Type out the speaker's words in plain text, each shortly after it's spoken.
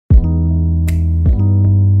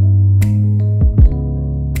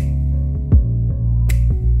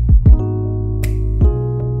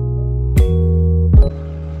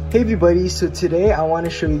Hey everybody, so today I want to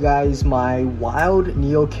show you guys my wild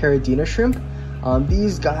Neocaridina shrimp.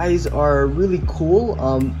 These guys are really cool.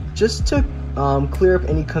 Just to clear up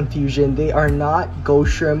any confusion, they are not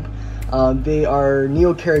ghost shrimp. They are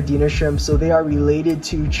Neocaridina shrimp, so they are related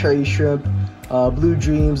to cherry shrimp, blue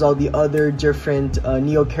dreams, all the other different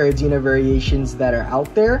Neocaridina variations that are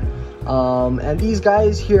out there. And these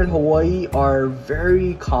guys here in Hawaii are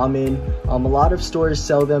very common. A lot of stores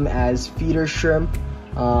sell them as feeder shrimp.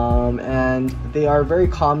 And they are very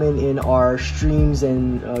common in our streams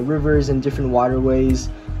and rivers and different waterways.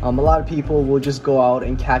 A lot of people will just go out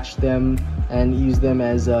and catch them and use them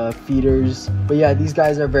as feeders. But yeah, these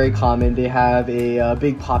guys are very common. They have a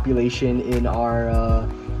big population in our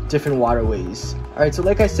different waterways. Alright, so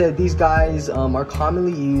like I said, these guys are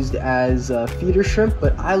commonly used as feeder shrimp,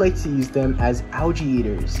 but I like to use them as algae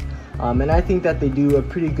eaters. And I think that they do a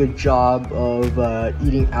pretty good job of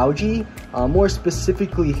eating algae, more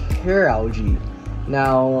specifically hair algae.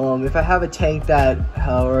 Now, if I have a tank that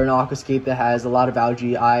or an aquascape that has a lot of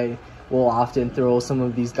algae, I will often throw some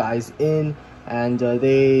of these guys in, and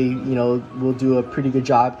they, will do a pretty good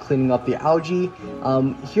job cleaning up the algae.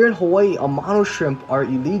 Here in Hawaii, mono shrimp are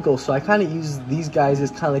illegal, so I kind of use these guys as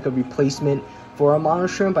kind of like a replacement for a mono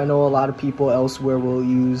shrimp. I know a lot of people elsewhere will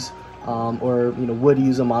use would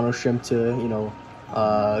use a mono shrimp to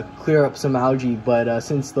clear up some algae, but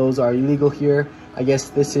since those are illegal here, I guess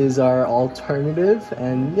this is our alternative.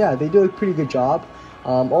 And yeah, they do a pretty good job.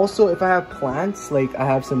 Also, if I have plants, like I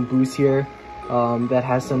have some booze here that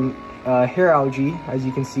has some hair algae, as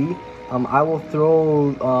you can see, I will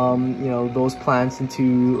throw those plants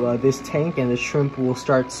into this tank, and the shrimp will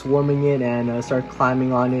start swarming it and start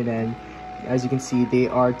climbing on it. And as you can see, they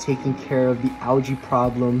are taking care of the algae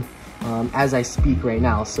problem as I speak right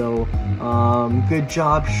now. So good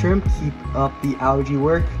job, shrimp, keep up the algae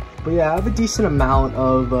work. But yeah, I have a decent amount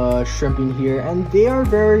of shrimp in here, and they are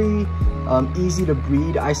very easy to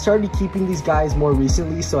breed. I started keeping these guys more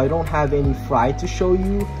recently, so I don't have any fry to show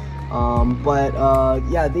you,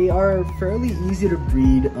 yeah, they are fairly easy to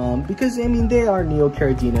breed because they are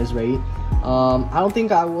Neocaridinas, right? I don't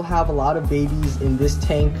think I will have a lot of babies in this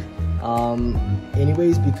tank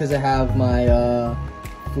anyways, because I have my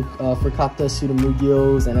Furcata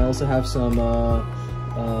pseudomugios, and I also have some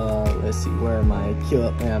let's see, where are my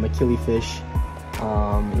killifish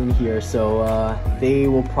in here, so they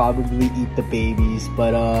will probably eat the babies,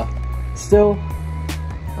 but still,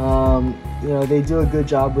 they do a good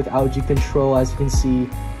job with algae control. As you can see,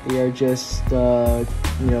 they are just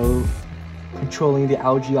controlling the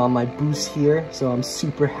algae on my boost here, so I'm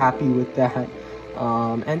super happy with that.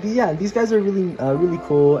 And yeah, these guys are really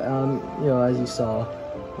cool. As you saw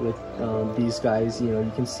with these guys,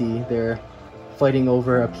 you can see they're fighting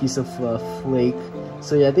over a piece of flake.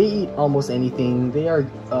 So yeah, they eat almost anything. They are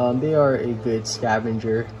a good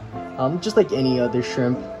scavenger, just like any other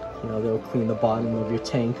shrimp. They'll clean the bottom of your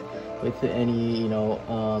tank with any,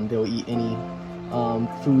 they'll eat any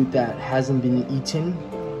food that hasn't been eaten.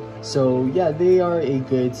 So yeah, they are a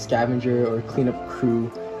good scavenger or cleanup crew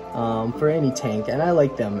for any tank, and I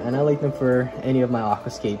like them. And I like them for any of my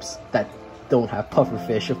aquascapes that don't have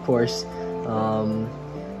pufferfish, of course.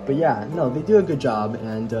 But yeah, no, they do a good job,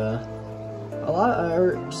 and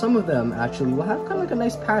some of them actually will have kind of like a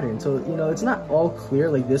nice pattern. So it's not all clear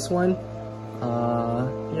like this one.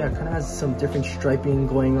 Yeah, kind of has some different striping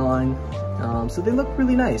going on. So they look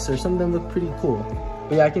really nice, or some of them look pretty cool.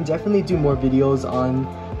 But yeah, I can definitely do more videos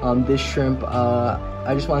on this shrimp.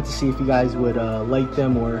 I just wanted to see if you guys would like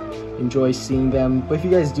them or enjoy seeing them. But if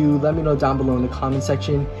you guys do, let me know down below in the comment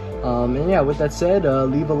section. And yeah, with that said,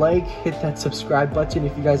 leave a like, hit that subscribe button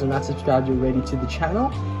if you guys are not subscribed already to the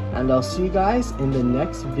channel, and I'll see you guys in the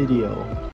next video.